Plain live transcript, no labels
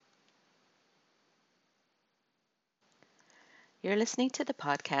You're listening to the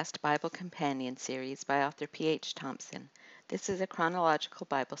podcast Bible Companion series by author P.H. Thompson. This is a chronological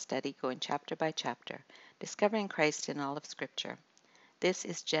Bible study going chapter by chapter, discovering Christ in all of Scripture. This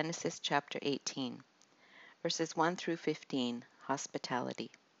is Genesis chapter 18, verses 1 through 15,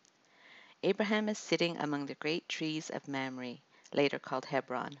 Hospitality. Abraham is sitting among the great trees of Mamre, later called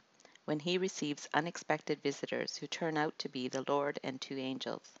Hebron, when he receives unexpected visitors who turn out to be the Lord and two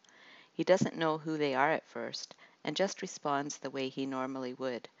angels. He doesn't know who they are at first, and just responds the way he normally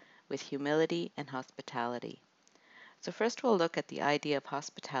would, with humility and hospitality. So first we'll look at the idea of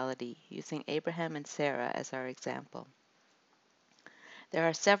hospitality, using Abraham and Sarah as our example. There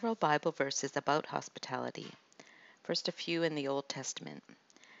are several Bible verses about hospitality. First, a few in the Old Testament.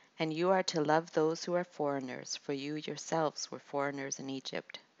 And you are to love those who are foreigners, for you yourselves were foreigners in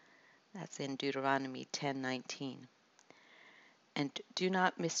Egypt. That's in Deuteronomy 10:19. And do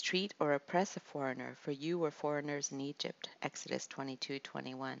not mistreat or oppress a foreigner, for you were foreigners in Egypt. Exodus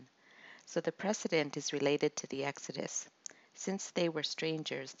 22:21. So the precedent is related to the Exodus. Since they were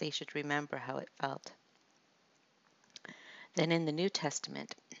strangers, they should remember how it felt. Then in the New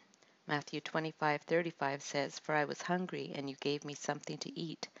Testament, Matthew 25:35 says, For I was hungry, and you gave me something to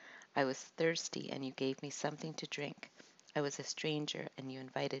eat. I was thirsty, and you gave me something to drink. I was a stranger, and you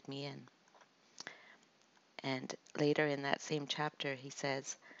invited me in. And later in that same chapter, it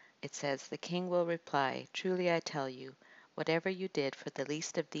says, The king will reply, Truly I tell you, whatever you did for the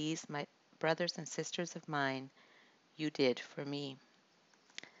least of these, my brothers and sisters of mine, you did for me.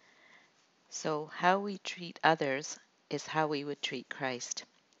 So how we treat others is how we would treat Christ.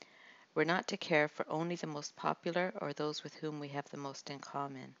 We're not to care for only the most popular or those with whom we have the most in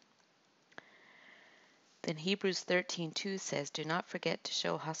common. Then Hebrews 13:2 says, Do not forget to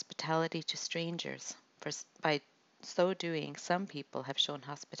show hospitality to strangers, for by so doing some people have shown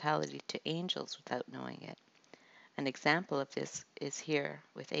hospitality to angels without knowing it. An example of this is here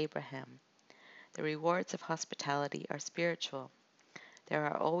with Abraham. The rewards of hospitality are spiritual. There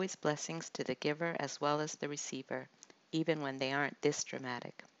are always blessings to the giver as well as the receiver, even when they aren't this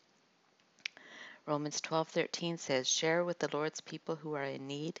dramatic. Romans 12:13 says, Share with the Lord's people who are in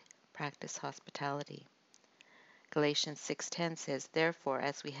need, practice hospitality. Galatians 6:10 says, Therefore,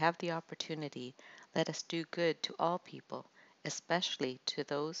 as we have the opportunity, let us do good to all people, especially to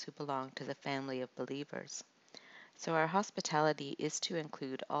those who belong to the family of believers. So our hospitality is to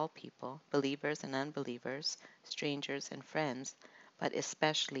include all people, believers and unbelievers, strangers and friends, but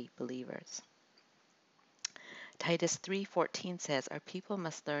especially believers. Titus 3:14 says, Our people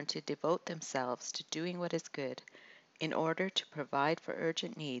must learn to devote themselves to doing what is good, in order to provide for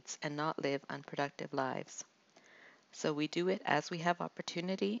urgent needs and not live unproductive lives. So we do it as we have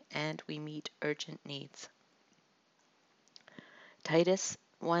opportunity and we meet urgent needs. Titus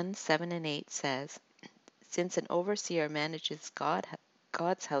 1:7 and 8 says, Since an overseer manages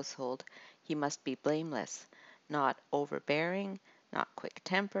God's household, he must be blameless, not overbearing, not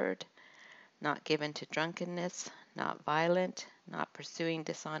quick-tempered, not given to drunkenness, not violent, not pursuing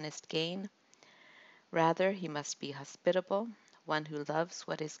dishonest gain. Rather, he must be hospitable, one who loves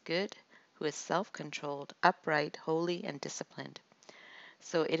what is good, who is self-controlled, upright, holy, and disciplined.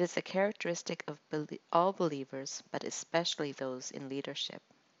 So it is a characteristic of all believers, but especially those in leadership.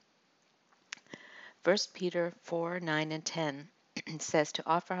 1 Peter 4:9 and 10 says to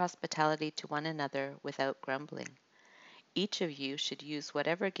offer hospitality to one another without grumbling. Each of you should use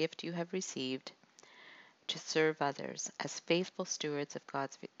whatever gift you have received to serve others as faithful stewards of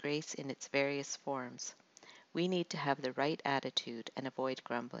God's grace in its various forms. We need to have the right attitude and avoid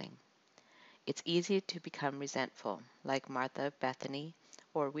grumbling. It's easy to become resentful, like Martha of Bethany,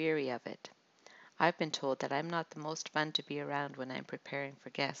 or weary of it. I've been told that I'm not the most fun to be around when I'm preparing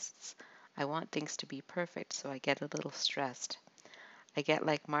for guests. I want things to be perfect, so I get a little stressed. I get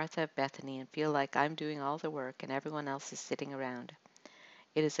like Martha of Bethany and feel like I'm doing all the work and everyone else is sitting around.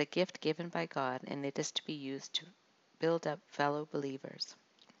 It is a gift given by God, and it is to be used to build up fellow believers.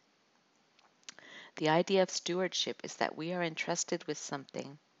 The idea of stewardship is that we are entrusted with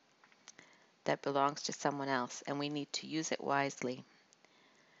something that belongs to someone else, and we need to use it wisely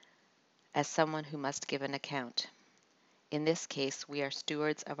as someone who must give an account. In this case, we are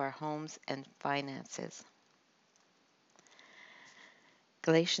stewards of our homes and finances.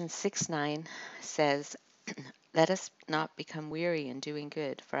 Galatians 6:9 says, Let us not become weary in doing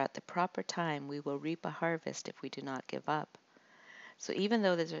good, for at the proper time we will reap a harvest if we do not give up. So even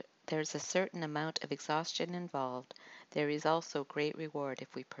though there's a certain amount of exhaustion involved, there is also great reward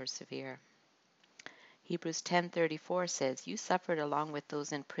if we persevere. Hebrews 10:34 says, You suffered along with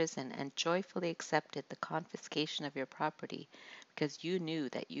those in prison and joyfully accepted the confiscation of your property because you knew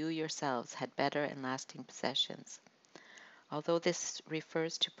that you yourselves had better and lasting possessions. Although this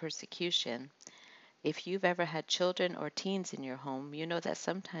refers to persecution, if you've ever had children or teens in your home, you know that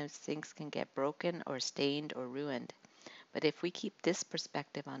sometimes things can get broken or stained or ruined. But if we keep this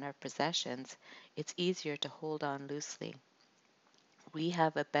perspective on our possessions, it's easier to hold on loosely. We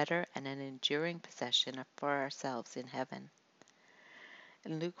have a better and an enduring possession for ourselves in heaven.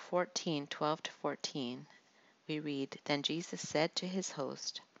 In Luke 14:12-14, we read, "Then Jesus said to his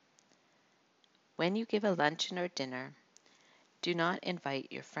host, 'When you give a luncheon or dinner, do not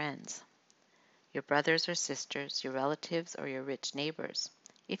invite your friends, your brothers or sisters, your relatives, or your rich neighbors.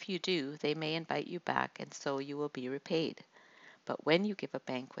 If you do, they may invite you back, and so you will be repaid. But when you give a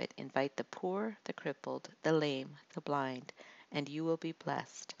banquet, invite the poor, the crippled, the lame, the blind, and you will be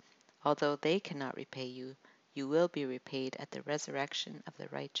blessed. Although they cannot repay you, you will be repaid at the resurrection of the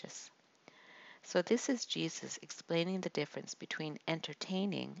righteous.'" So this is Jesus explaining the difference between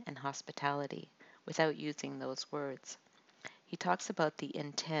entertaining and hospitality without using those words. He talks about the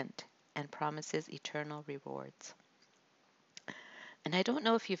intent and promises eternal rewards. And I don't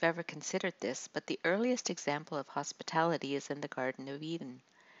know if you've ever considered this, but the earliest example of hospitality is in the Garden of Eden.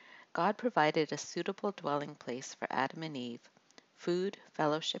 God provided a suitable dwelling place for Adam and Eve, food,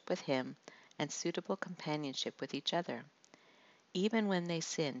 fellowship with Him, and suitable companionship with each other. Even when they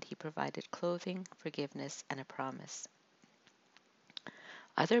sinned, He provided clothing, forgiveness, and a promise.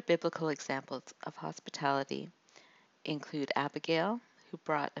 Other biblical examples of hospitality include Abigail, who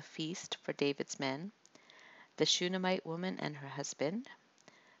brought a feast for David's men, the Shunammite woman and her husband,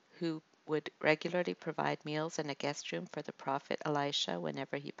 who would regularly provide meals and a guest room for the prophet Elisha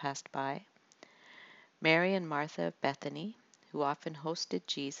whenever he passed by, Mary and Martha of Bethany, who often hosted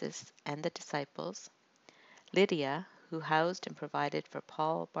Jesus and the disciples, Lydia, who housed and provided for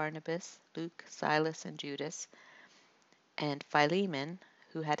Paul, Barnabas, Luke, Silas, and Judas, and Philemon,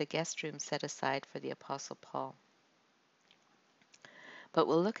 who had a guest room set aside for the Apostle Paul. But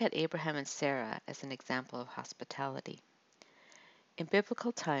we'll look at Abraham and Sarah as an example of hospitality. In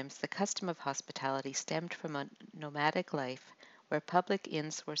biblical times, the custom of hospitality stemmed from a nomadic life where public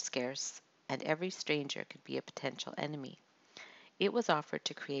inns were scarce and every stranger could be a potential enemy. It was offered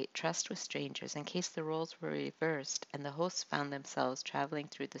to create trust with strangers in case the roles were reversed and the hosts found themselves traveling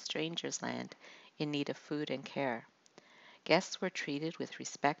through the stranger's land in need of food and care. Guests were treated with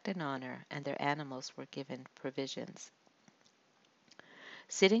respect and honor, and their animals were given provisions.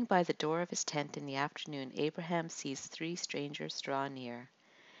 Sitting by the door of his tent in the afternoon, Abraham sees 3 strangers draw near.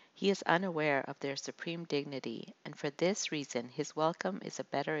 He is unaware of their supreme dignity, and for this reason his welcome is a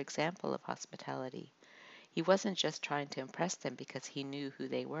better example of hospitality. He wasn't just trying to impress them because he knew who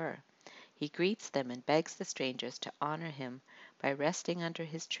they were. He greets them and begs the strangers to honor him by resting under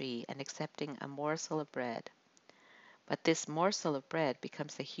his tree and accepting a morsel of bread. But this morsel of bread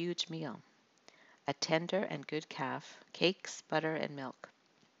becomes a huge meal: a tender and good calf, cakes, butter, and milk.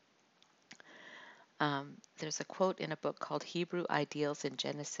 There's a quote in a book called Hebrew Ideals in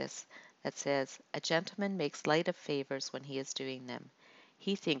Genesis that says, "A gentleman makes light of favors when he is doing them.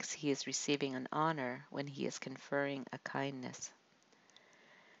 He thinks he is receiving an honor when he is conferring a kindness."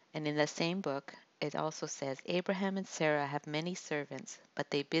 And in the same book, it also says, "Abraham and Sarah have many servants, but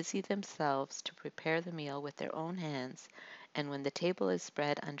they busy themselves to prepare the meal with their own hands, and when the table is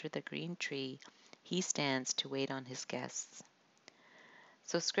spread under the green tree, he stands to wait on his guests."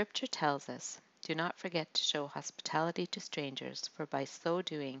 So Scripture tells us, do not forget to show hospitality to strangers, for by so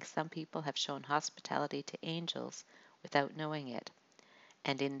doing some people have shown hospitality to angels without knowing it.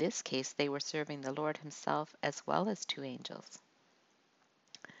 And in this case they were serving the Lord himself as well as 2 angels.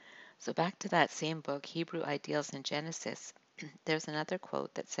 So back to that same book, Hebrew Ideals in Genesis, there's another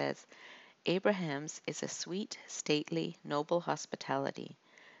quote that says, "Abraham's is a sweet, stately, noble hospitality.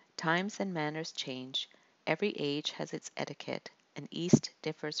 Times and manners change, every age has its etiquette, and East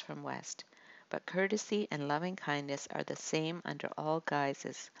differs from West. But courtesy and loving kindness are the same under all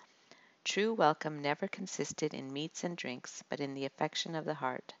guises. True welcome never consisted in meats and drinks, but in the affection of the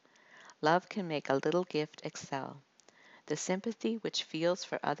heart. Love can make a little gift excel. The sympathy which feels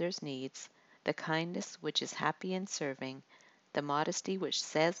for others' needs, the kindness which is happy in serving, the modesty which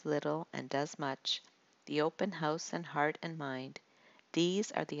says little and does much, the open house and heart and mind,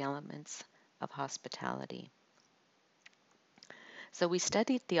 these are the elements of hospitality." So we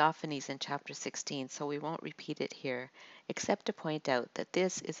studied theophanies in chapter 16, so we won't repeat it here, except to point out that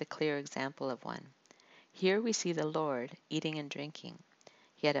this is a clear example of one. Here we see the Lord eating and drinking.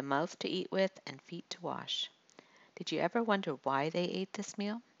 He had a mouth to eat with and feet to wash. Did you ever wonder why they ate this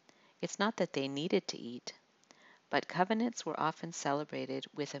meal? It's not that they needed to eat, but covenants were often celebrated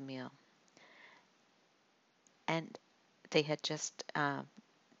with a meal. And they had just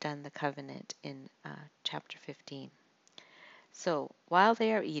done the covenant in chapter 15. So, while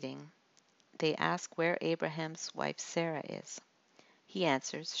they are eating, they ask where Abraham's wife Sarah is. He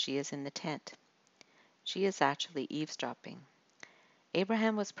answers she is in the tent. She is actually eavesdropping.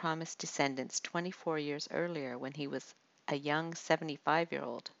 Abraham was promised descendants 24 years earlier when he was a young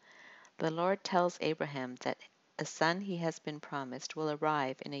 75-year-old. The Lord tells Abraham that a son he has been promised will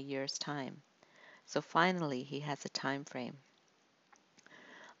arrive in a year's time. So finally he has a time frame.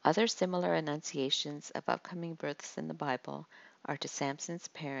 Other similar annunciations of upcoming births in the Bible are to Samson's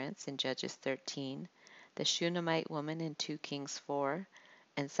parents in Judges 13, the Shunammite woman in 2 Kings 4,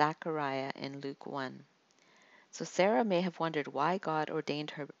 and Zechariah in Luke 1. So Sarah may have wondered why God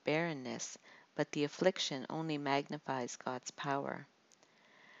ordained her barrenness, but the affliction only magnifies God's power.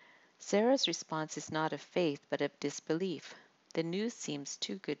 Sarah's response is not of faith, but of disbelief. The news seems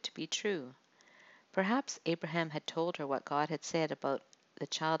too good to be true. Perhaps Abraham had told her what God had said about the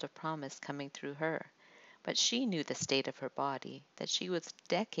child of promise coming through her, but she knew the state of her body, that she was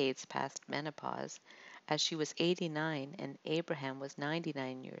decades past menopause, as she was 89 and Abraham was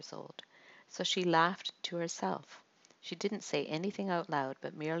 99 years old. So she laughed to herself. She didn't say anything out loud,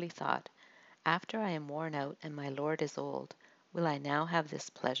 but merely thought, "After I am worn out and my Lord is old, will I now have this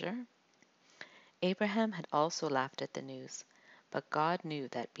pleasure?" Abraham had also laughed at the news, but God knew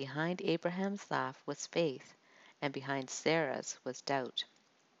that behind Abraham's laugh was faith, and behind Sarah's was doubt.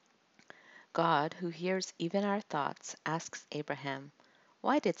 God, who hears even our thoughts, asks Abraham,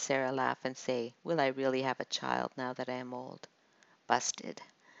 "Why did Sarah laugh and say, 'Will I really have a child now that I am old?'" Busted.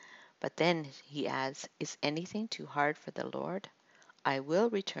 But then he adds, "Is anything too hard for the Lord? I will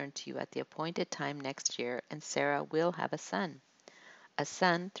return to you at the appointed time next year, and Sarah will have a son." A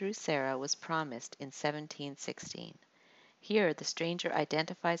son through Sarah was promised in 1716. Here the stranger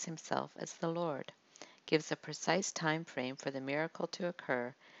identifies himself as the Lord, gives a precise time frame for the miracle to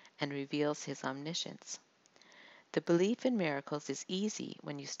occur, and reveals his omniscience. The belief in miracles is easy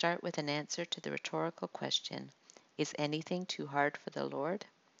when you start with an answer to the rhetorical question, "Is anything too hard for the Lord?"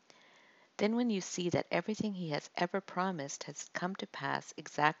 Then when you see that everything he has ever promised has come to pass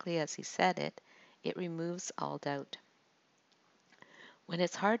exactly as he said it, it removes all doubt. When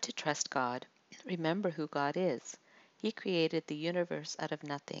it's hard to trust God, remember who God is. He created the universe out of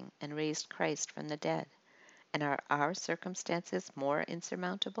nothing and raised Christ from the dead. And are our circumstances more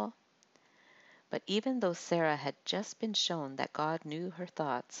insurmountable? But even though Sarah had just been shown that God knew her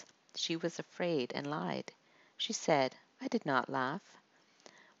thoughts, she was afraid and lied. She said, "I did not laugh."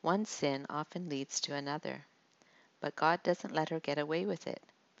 One sin often leads to another. But God doesn't let her get away with it.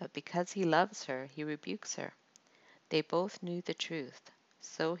 But because he loves her, he rebukes her. They both knew the truth.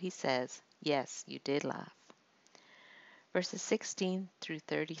 So he says, "Yes, you did laugh." Verses 16 through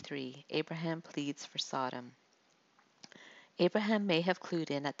 33, Abraham pleads for Sodom. Abraham may have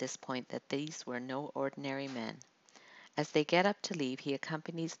clued in at this point that these were no ordinary men. As they get up to leave, he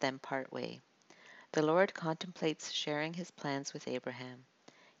accompanies them part way. The Lord contemplates sharing his plans with Abraham.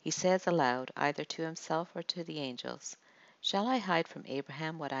 He says aloud, either to himself or to the angels, "Shall I hide from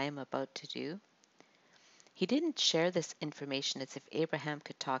Abraham what I am about to do?" He didn't share this information as if Abraham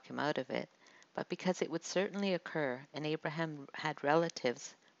could talk him out of it, but because it would certainly occur, and Abraham had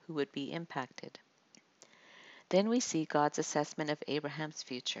relatives who would be impacted. Then we see God's assessment of Abraham's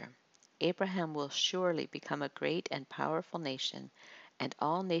future. Abraham will surely become a great and powerful nation, and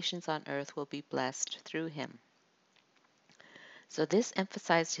all nations on earth will be blessed through him. So this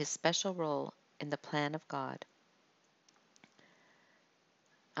emphasized his special role in the plan of God.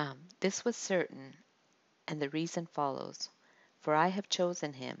 This was certain, and the reason follows. For I have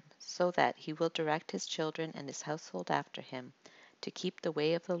chosen him, so that he will direct his children and his household after him, to keep the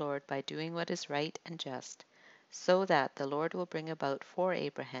way of the Lord by doing what is right and just, so that the Lord will bring about for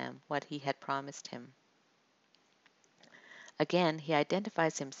Abraham what he had promised him. Again, he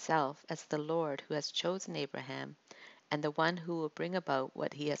identifies himself as the Lord who has chosen Abraham and the one who will bring about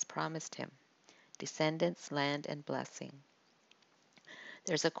what he has promised him: descendants, land, and blessing.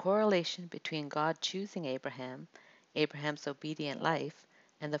 There's a correlation between God choosing Abraham, Abraham's obedient life,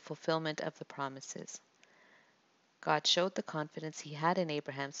 and the fulfillment of the promises. God showed the confidence he had in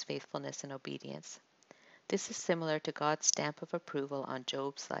Abraham's faithfulness and obedience. This is similar to God's stamp of approval on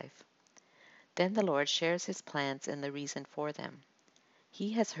Job's life. Then the Lord shares his plans and the reason for them.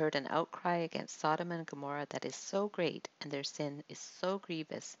 He has heard an outcry against Sodom and Gomorrah that is so great and their sin is so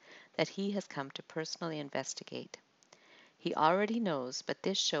grievous that he has come to personally investigate. He already knows, but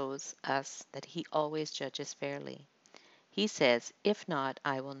this shows us that he always judges fairly. He says, "If not,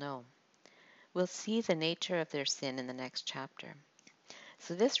 I will know." We'll see the nature of their sin in the next chapter.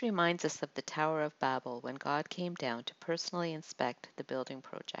 So this reminds us of the Tower of Babel when God came down to personally inspect the building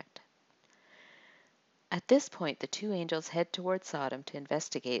project. At this point, the two angels head toward Sodom to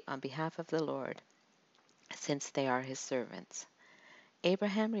investigate on behalf of the Lord, since they are his servants.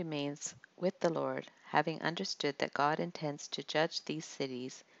 Abraham remains with the Lord, having understood that God intends to judge these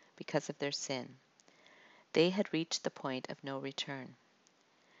cities because of their sin. They had reached the point of no return.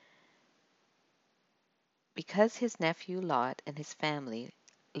 Because his nephew Lot and his family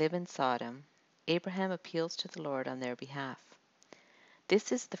live in Sodom, Abraham appeals to the Lord on their behalf.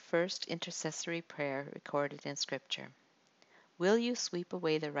 This is the first intercessory prayer recorded in Scripture. Will you sweep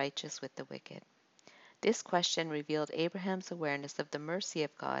away the righteous with the wicked? This question revealed Abraham's awareness of the mercy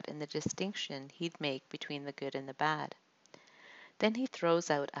of God and the distinction he'd make between the good and the bad. Then he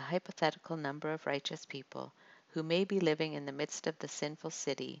throws out a hypothetical number of righteous people who may be living in the midst of the sinful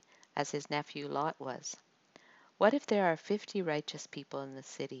city, as his nephew Lot was. What if there are 50 righteous people in the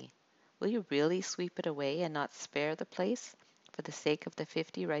city? Will you really sweep it away and not spare the place for the sake of the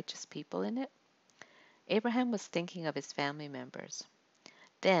 50 righteous people in it? Abraham was thinking of his family members.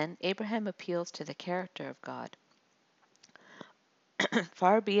 Then Abraham appeals to the character of God.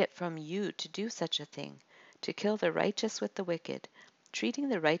 Far be it from you to do such a thing, to kill the righteous with the wicked, treating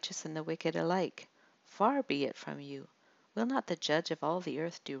the righteous and the wicked alike. Far be it from you. Will not the judge of all the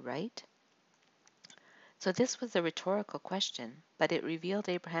earth do right? So this was a rhetorical question, but it revealed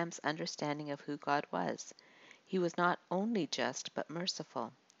Abraham's understanding of who God was. He was not only just, but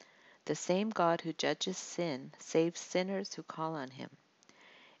merciful. The same God who judges sin saves sinners who call on him.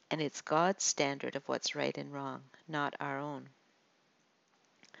 And it's God's standard of what's right and wrong, not our own.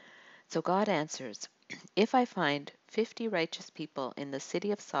 So God answers, if I find 50 righteous people in the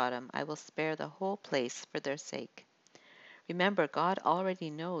city of Sodom, I will spare the whole place for their sake. Remember, God already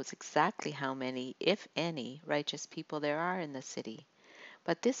knows exactly how many, if any, righteous people there are in the city.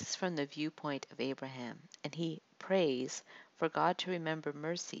 But this is from the viewpoint of Abraham, and he prays for God to remember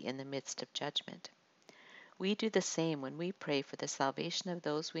mercy in the midst of judgment. We do the same when we pray for the salvation of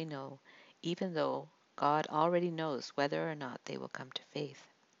those we know, even though God already knows whether or not they will come to faith.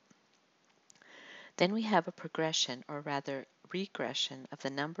 Then we have a progression, or rather regression, of the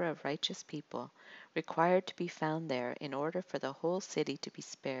number of righteous people required to be found there in order for the whole city to be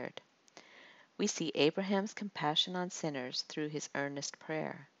spared. We see Abraham's compassion on sinners through his earnest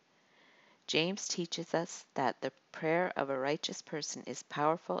prayer. James teaches us that the prayer of a righteous person is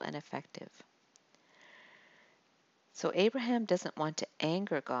powerful and effective. So Abraham doesn't want to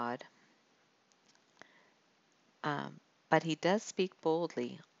anger God, but he does speak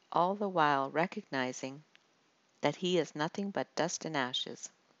boldly, all the while recognizing that he is nothing but dust and ashes,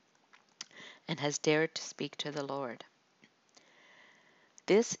 and has dared to speak to the Lord.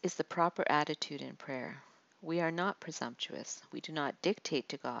 This is the proper attitude in prayer. We are not presumptuous. We do not dictate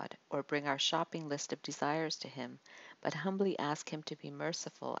to God or bring our shopping list of desires to him, but humbly ask him to be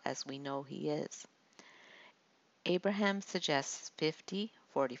merciful as we know he is. Abraham suggests 50,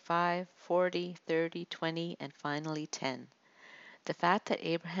 45, 40, 30, 20, and finally 10. The fact that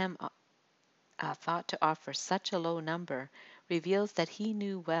Abraham thought to offer such a low number reveals that he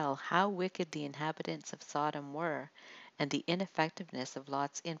knew well how wicked the inhabitants of Sodom were and the ineffectiveness of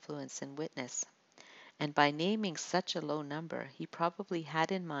Lot's influence and witness. And by naming such a low number, he probably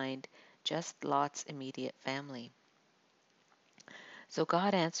had in mind just Lot's immediate family. So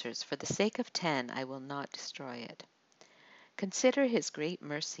God answers, for the sake of 10, I will not destroy it. Consider his great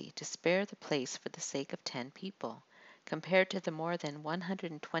mercy to spare the place for the sake of 10 people, compared to the more than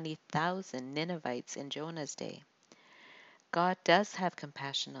 120,000 Ninevites in Jonah's day. God does have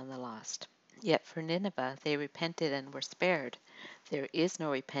compassion on the lost. Yet for Nineveh they repented and were spared. There is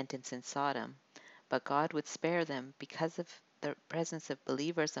no repentance in Sodom, but God would spare them because of the presence of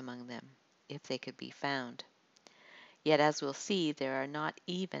believers among them, if they could be found. Yet as we'll see, there are not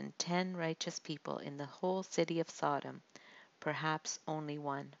even 10 righteous people in the whole city of Sodom, perhaps only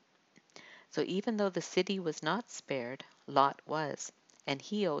one. So even though the city was not spared, Lot was, and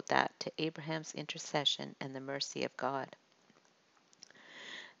he owed that to Abraham's intercession and the mercy of God.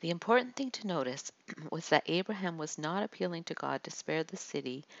 The important thing to notice was that Abraham was not appealing to God to spare the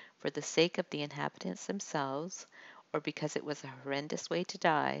city for the sake of the inhabitants themselves, or because it was a horrendous way to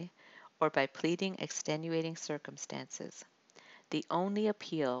die, or by pleading extenuating circumstances. The only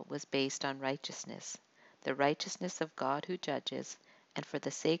appeal was based on righteousness, the righteousness of God who judges, and for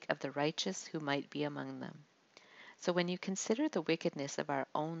the sake of the righteous who might be among them. So when you consider the wickedness of our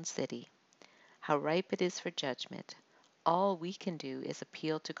own city, how ripe it is for judgment, all we can do is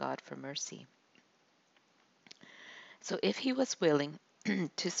appeal to God for mercy. So if he was willing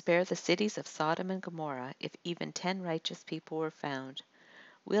to spare the cities of Sodom and Gomorrah if even 10 righteous people were found,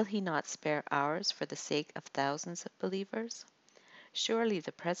 will he not spare ours for the sake of thousands of believers? Surely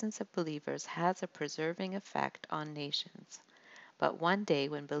the presence of believers has a preserving effect on nations. But one day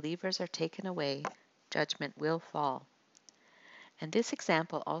when believers are taken away, judgment will fall. And this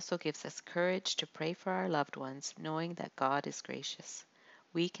example also gives us courage to pray for our loved ones, knowing that God is gracious.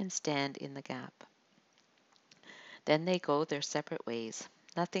 We can stand in the gap. Then they go their separate ways.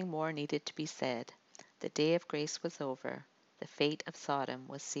 Nothing more needed to be said. The day of grace was over. The fate of Sodom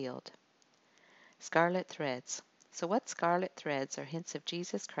was sealed. Scarlet Threads. So what scarlet threads or hints of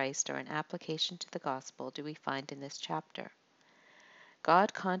Jesus Christ or an application to the gospel do we find in this chapter?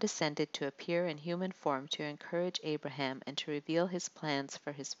 God condescended to appear in human form to encourage Abraham and to reveal his plans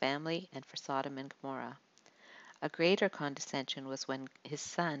for his family and for Sodom and Gomorrah. A greater condescension was when his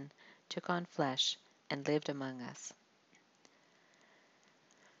Son took on flesh and lived among us.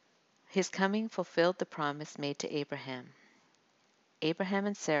 His coming fulfilled the promise made to Abraham. Abraham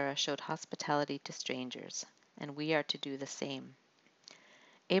and Sarah showed hospitality to strangers, and we are to do the same.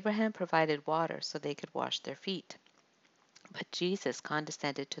 Abraham provided water so they could wash their feet. But Jesus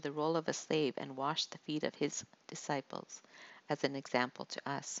condescended to the role of a slave and washed the feet of his disciples as an example to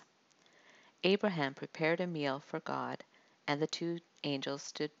us. Abraham prepared a meal for God, and the two angels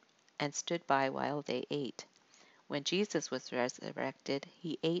stood by while they ate. When Jesus was resurrected,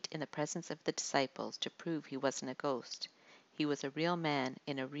 he ate in the presence of the disciples to prove he wasn't a ghost. He was a real man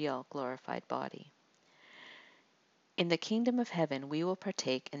in a real glorified body. In the kingdom of heaven, we will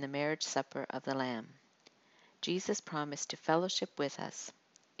partake in the marriage supper of the Lamb. Jesus promised to fellowship with us.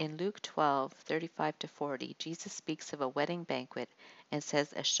 In Luke 12:35-40, Jesus speaks of a wedding banquet and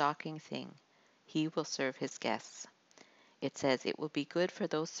says a shocking thing. He will serve his guests. It says, "It will be good for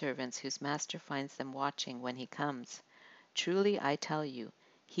those servants whose master finds them watching when he comes. Truly I tell you,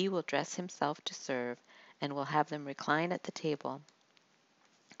 he will dress himself to serve and will have them recline at the table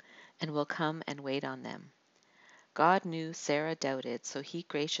and will come and wait on them." God knew Sarah doubted, so he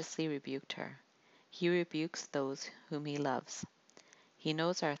graciously rebuked her. He rebukes those whom he loves. He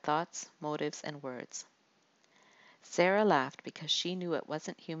knows our thoughts, motives, and words. Sarah laughed because she knew it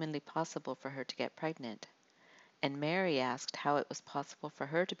wasn't humanly possible for her to get pregnant. And Mary asked how it was possible for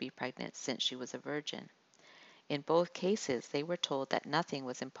her to be pregnant since she was a virgin. In both cases, they were told that nothing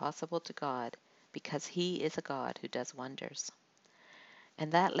was impossible to God because he is a God who does wonders.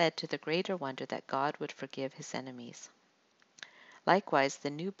 And that led to the greater wonder that God would forgive his enemies. Likewise,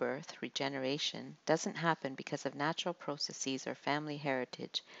 the new birth, regeneration, doesn't happen because of natural processes or family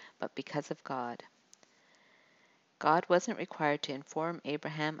heritage, but because of God. God wasn't required to inform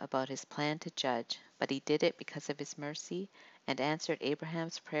Abraham about his plan to judge, but he did it because of his mercy and answered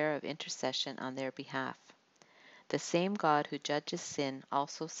Abraham's prayer of intercession on their behalf. The same God who judges sin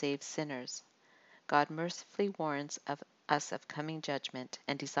also saves sinners. God mercifully warns us of coming judgment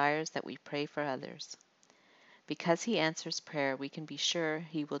and desires that we pray for others. Because he answers prayer, we can be sure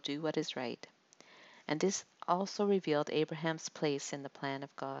he will do what is right. And this also revealed Abraham's place in the plan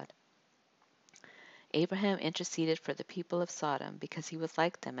of God. Abraham interceded for the people of Sodom because he was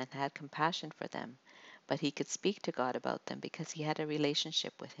like them and had compassion for them, but he could speak to God about them because he had a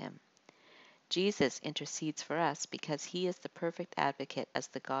relationship with him. Jesus intercedes for us because he is the perfect advocate as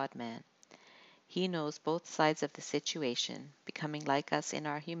the God-man. He knows both sides of the situation, becoming like us in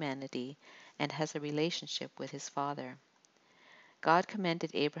our humanity, and has a relationship with his Father. God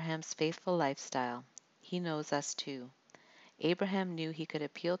commended Abraham's faithful lifestyle. He knows us too. Abraham knew he could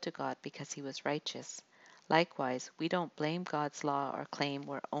appeal to God because he was righteous. Likewise, we don't blame God's law or claim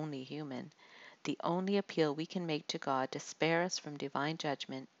we're only human. The only appeal we can make to God to spare us from divine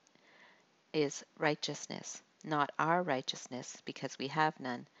judgment is righteousness, not our righteousness because we have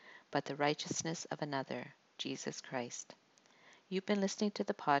none, but the righteousness of another, Jesus Christ. You've been listening to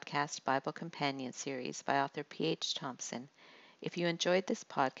the podcast Bible Companion series by author P.H. Thompson. If you enjoyed this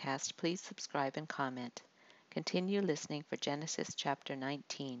podcast, please subscribe and comment. Continue listening for Genesis chapter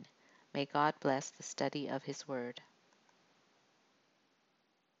 19. May God bless the study of His Word.